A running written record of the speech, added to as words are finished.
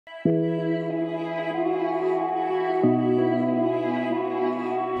Okay,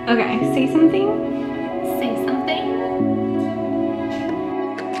 say something. Say something.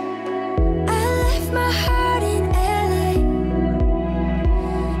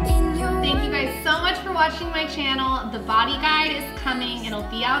 Thank you guys so much for watching my channel. The body guide is coming. It'll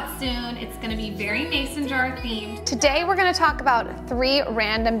be out soon. It's gonna be very mason jar themed. Today we're gonna talk about 3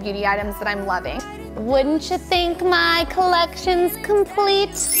 random beauty items that I'm loving. Wouldn't you think my collection's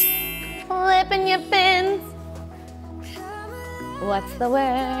complete? Flipping your fins. What's the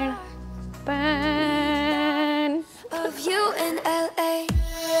word? Burn. Of you in LA.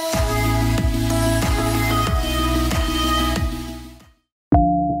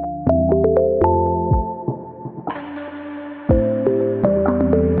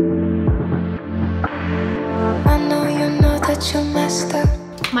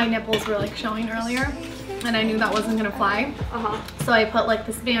 My nipples were like showing earlier and I knew that wasn't gonna fly. So I put like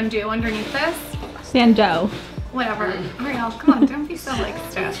this bandeau underneath this. Bandeau. Whatever. Ariel, come on, don't be so like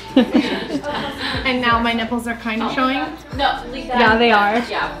stiff. And now my nipples are kind of showing. No, leave that. Yeah, they are.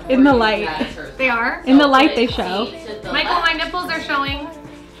 Yeah, in the light. They are? In the light they show. Michael, my nipples are showing.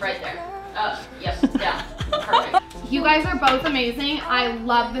 Right there. Yep, yeah. Perfect. You guys are both amazing. I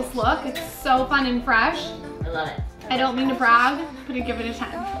love this look. It's so fun and fresh. I love it. I don't mean to brag, but I give it a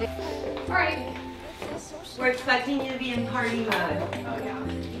 10. All right. We're expecting you to be in party mode. Oh yeah.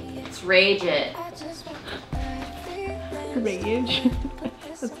 Let's rage it. Rage.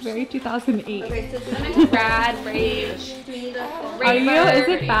 That's very 2008. Okay, so this is Rad, rage. Are you? Is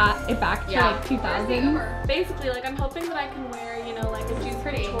it back to like 2000? Basically, like I'm hoping that I can wear, you know, like a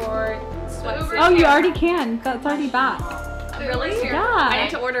pretty short sweatsuit. Oh, you already can. That's already back. Really? Yeah. I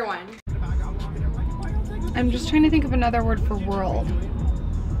need to order one. I'm just trying to think of another word for world.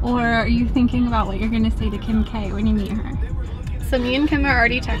 Or are you thinking about what you're gonna say to Kim K when you meet her? So me and Kim are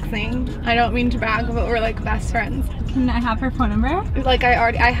already texting. I don't mean to brag, but we're like best friends. Can I have her phone number? Like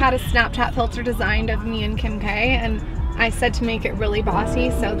I had a Snapchat filter designed of me and Kim K, and I said to make it really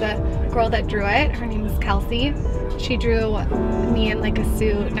bossy. So the girl that drew it, her name is Kelsey. She drew me in like a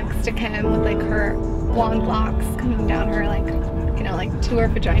suit next to Kim with like her blonde locks coming down her like, you know, like to her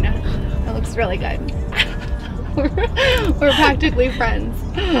vagina. It looks really good. We're practically friends.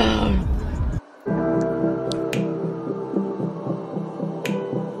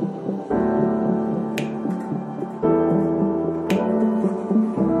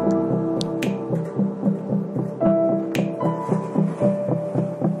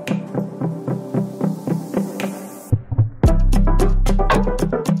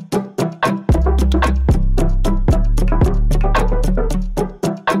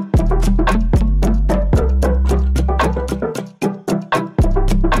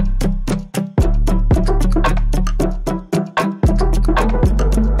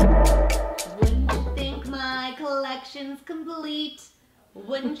 Complete.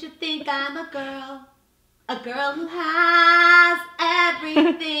 Wouldn't you think I'm a girl who has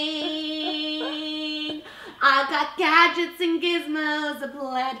everything. I've got gadgets and gizmos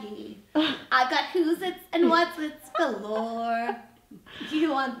aplenty. I've got who's its and what's its galore.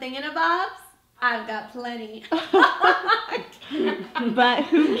 You want thingamabobs? I've got plenty. But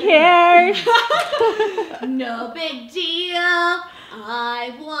who cares? No big deal.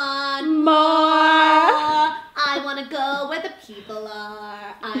 I want More. I want to go where the people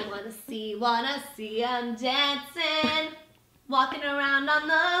are. I wanna see them dancing. Walking around on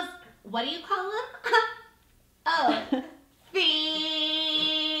those, what do you call them? Oh,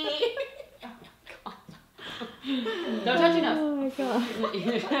 feet. Don't touch your nose. Oh my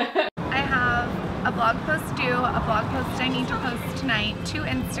god. I have a blog post due, a blog post I need to post tonight, 2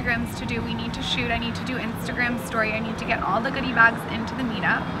 Instagrams to do. We need to shoot, I need to do Instagram story, I need to get all the goodie bags into the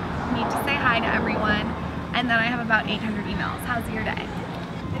meetup. I need to say hi to everyone, and then I have about 800 emails. How's your day?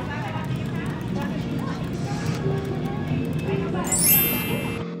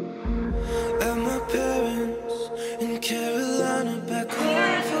 At my parents in Carolina, back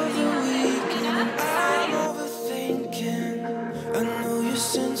home for the weekend. I'm overthinking, I know you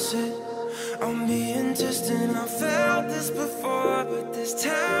sense it. I'm being distant, I felt this before, but this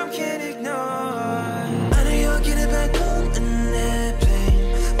time can't ignore. I know you're getting back on an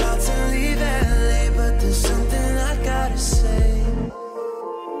airplane, about to leave LA, but there's something I gotta say.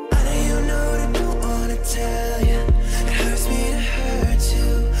 I know you know what I don't wanna tell you. It hurts me to hurt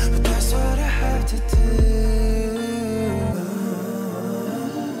you, but that's what I have to do.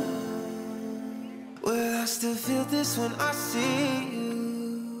 Well, I still feel this when I see you.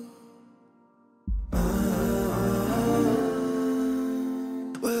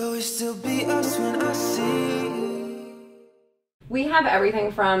 Will we still be us when I see you? We have have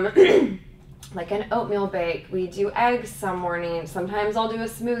everything from like an oatmeal bake. We do eggs some mornings. Sometimes I'll do a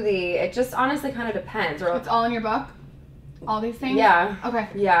smoothie. It just honestly kind of depends. It's all in your book? All these things? Yeah. Okay.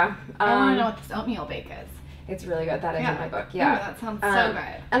 Yeah. I want to know what this oatmeal bake is. It's really good. That is in my book. Yeah. Ooh, that sounds so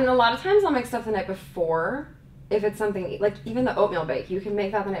good. And a lot of times I'll make stuff the night before. If it's something, like even the oatmeal bake, you can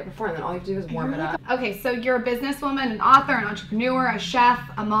make that the night before and then all you have to do is warm it up. Okay, so you're a businesswoman, an author, an entrepreneur, a chef,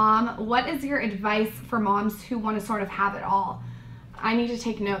 a mom. What is your advice for moms who want to sort of have it all? I need to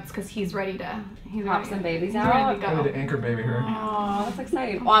take notes because he's ready to... Pop some babies out. Ready to go. I need to anchor baby her. Oh, that's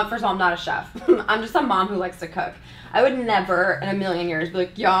exciting. Well, first of all, I'm not a chef. I'm just a mom who likes to cook. I would never in a million years be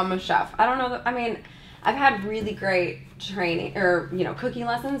like, yeah, I'm a chef. I don't know that, I mean, I've had really great training or, cooking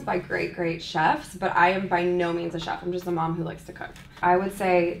lessons by great chefs, but I am by no means a chef. I'm just a mom who likes to cook. I would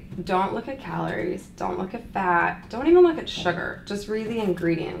say don't look at calories, don't look at fat, don't even look at sugar. Just read the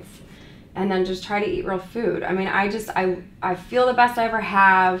ingredients and then just try to eat real food. I mean, I feel the best I ever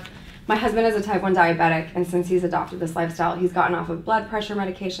have. My husband is a type 1 diabetic, and since he's adopted this lifestyle, he's gotten off of blood pressure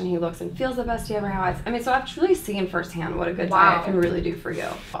medication. He looks and feels the best he ever has. I mean, so I've truly seen firsthand what a good diet can really do for you.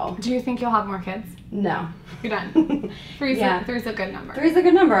 Do you think you'll have more kids? No. You're done. Three's a good number. 3's a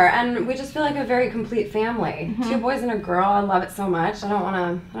good number, and we just feel like a very complete family. 2 boys and a girl. I love it so much. I don't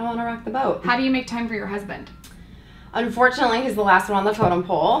want to rock the boat. How do you make time for your husband? Unfortunately, he's the last one on the totem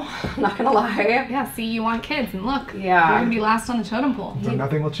pole. I'm not gonna lie. Yeah, see, you want kids, and look, yeah, you're gonna be last on the totem pole. So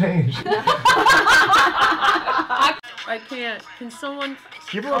nothing will change. I can't. Can someone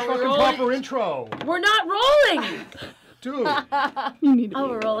give her a fucking proper intro? We're not rolling. Dude. You need to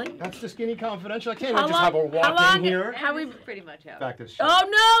we're rolling. That's the Skinny Confidential. I can't just have her walk in here. How we pretty much have. Back this shit.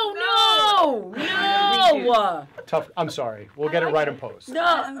 Oh no! Tough. I'm sorry. We'll get it right in post.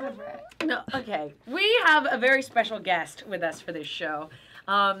 No. Okay. We have a very special guest with us for this show,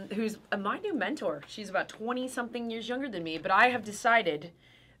 who's my new mentor. She's about 20-something years younger than me, but I have decided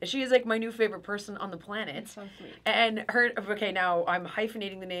that she is like my new favorite person on the planet. That's so sweet. And okay, now I'm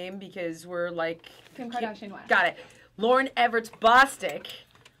hyphenating the name because we're like Kim Kardashian West. Got it. Lauryn Evarts Bosstick,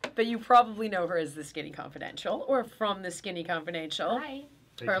 but you probably know her as the Skinny Confidential or from the Skinny Confidential. Hi.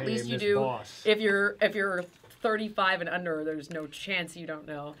 Or at least you do. Boss. If you're 35 and under, there's no chance you don't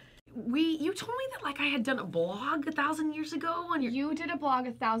know. You told me that like I had done a blog 1,000 years ago on your... You did a blog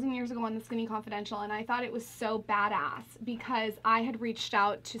 1,000 years ago on the Skinny Confidential, and I thought it was so badass because I had reached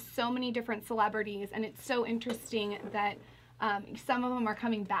out to so many different celebrities, and it's so interesting that some of them are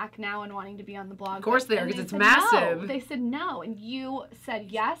coming back now and wanting to be on the blog. Of course they are, because it's No. massive. They said no, and you said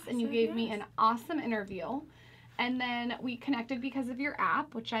yes, and you gave me an awesome interview. And then we connected because of your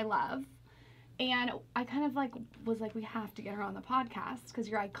app, which I love. And I kind of was like, we have to get her on the podcast because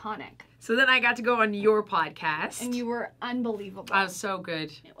you're iconic. So then I got to go on your podcast. And you were unbelievable. I was so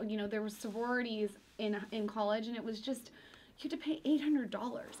good. There were sororities in college, and it was just... You had to pay $800.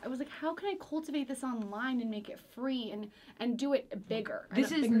 I was like, how can I cultivate this online and make it free and do it bigger?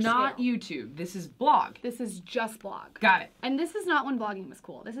 This is not scale. YouTube. This is blog. This is just blog. Got it. And this is not when blogging was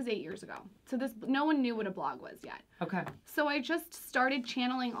cool. This is 8 years ago. So no one knew what a blog was yet. Okay. So I just started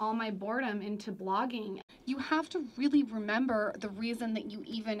channeling all my boredom into blogging. You have to really remember the reason that you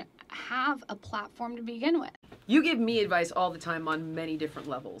even have a platform to begin with. You give me advice all the time on many different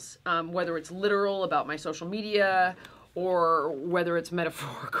levels, whether it's literal about my social media, or whether it's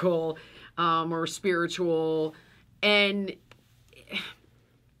metaphorical or spiritual, and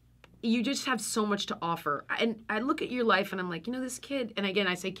you just have so much to offer. And I look at your life and I'm like, this kid, and again,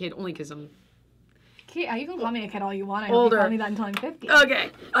 I say kid only because I'm... Kid, you can call me a kid all you want. I older. Don't call me that until I'm 50.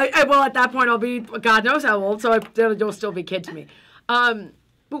 Okay. Well, at that point, I'll be God knows how old, so you'll still be kid to me.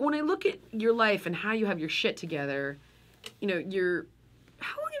 But when I look at your life and how you have your shit together, how long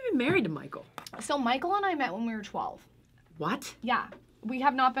have you been married to Michael? So Michael and I met when we were 12. What? Yeah. We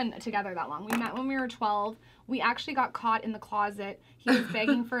have not been together that long. We met when we were 12. We actually got caught in the closet. He was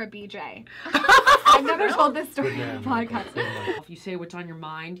begging for a BJ. I've never told this story on the podcast. If you say what's on your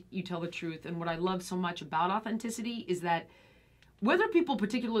mind, you tell the truth. And what I love so much about authenticity is that whether people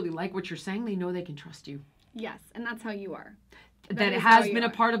particularly like what you're saying, they know they can trust you. Yes, and that's how you are. That it has been a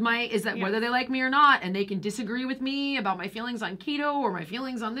part of whether they like me or not, and they can disagree with me about my feelings on keto or my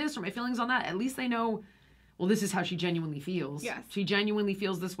feelings on this or my feelings on that, at least they know, well, this is how she genuinely feels. Yes. She genuinely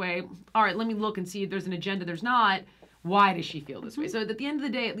feels this way. All right, let me look and see if there's an agenda. There's not. Why does she feel this way? So at the end of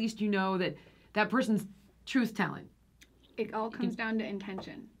the day, at least you know that that person's truth-telling. It all comes down to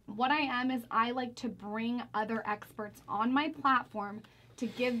intention. What I am is I like to bring other experts on my platform to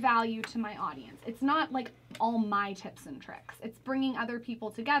give value to my audience. It's not like all my tips and tricks. It's bringing other people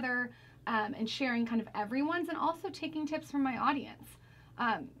together and sharing kind of everyone's, and also taking tips from my audience.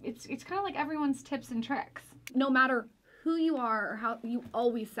 It's kind of like everyone's tips and tricks. No matter who you are or how you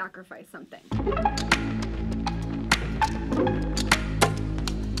always sacrifice something.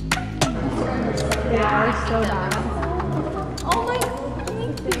 They are so bad. Oh my God.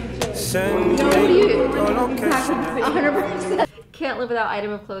 100%. Can't live without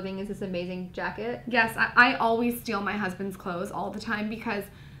item of clothing is this amazing jacket. Yes, I always steal my husband's clothes all the time because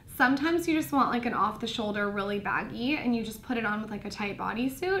sometimes you just want like an off-the-shoulder really baggy and you just put it on with like a tight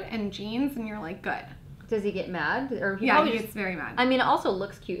bodysuit and jeans and you're like, good. Does he get mad? Or he gets very mad. I mean, it also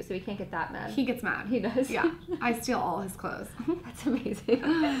looks cute, so he can't get that mad. He gets mad. He does? Yeah. I steal all his clothes. That's amazing.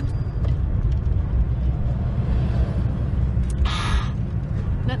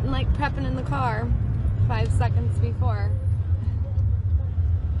 Nothing like prepping in the car 5 seconds before.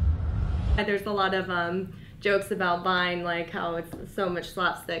 There's a lot of jokes about Vine, like how it's so much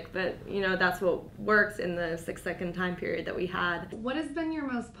slapstick, but you know, that's what works in the 6-second time period that we had. What has been your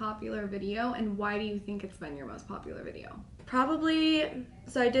most popular video, and why do you think it's been your most popular video? Probably,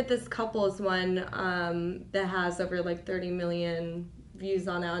 so I did this couples one that has over like 30 million views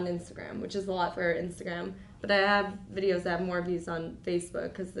on Instagram, which is a lot for Instagram, but I have videos that have more views on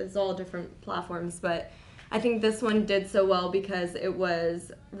Facebook because there's all different platforms. But I think this one did so well because it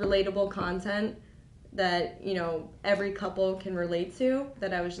was relatable content that, you know, every couple can relate to,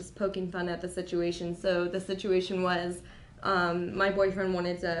 that I was just poking fun at the situation. So the situation was my boyfriend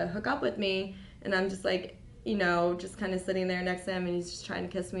wanted to hook up with me, and I'm just like, you know, just kind of sitting there next to him, and he's just trying to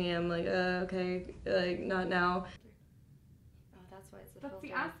kiss me. I'm like, okay, like, not now. That's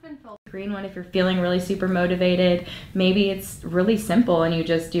the Aspen filter. Green one if you're feeling really super motivated. Maybe it's really simple and you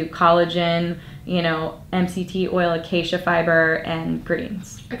just do collagen, you know, MCT oil, acacia fiber, and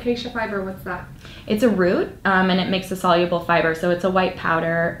greens. Acacia fiber, what's that? It's a root and it makes a soluble fiber, so it's a white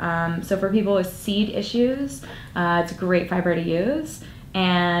powder. So for people with seed issues, it's a great fiber to use.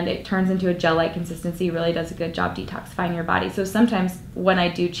 And it turns into a gel-like consistency, really does a good job detoxifying your body. So sometimes when I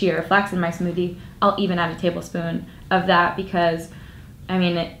do chia or flax in my smoothie, I'll even add a tablespoon of that because, I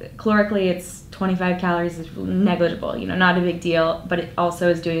mean, calorically it's 25 calories is negligible, you know, not a big deal, but it also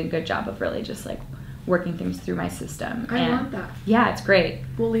is doing a good job of really just like working things through my system. I love that. Yeah, it's great.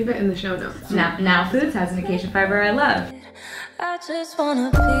 We'll leave it in the show notes. Now Foods has an acacia fiber I love. I just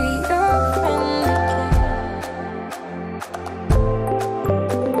wanna be your friend.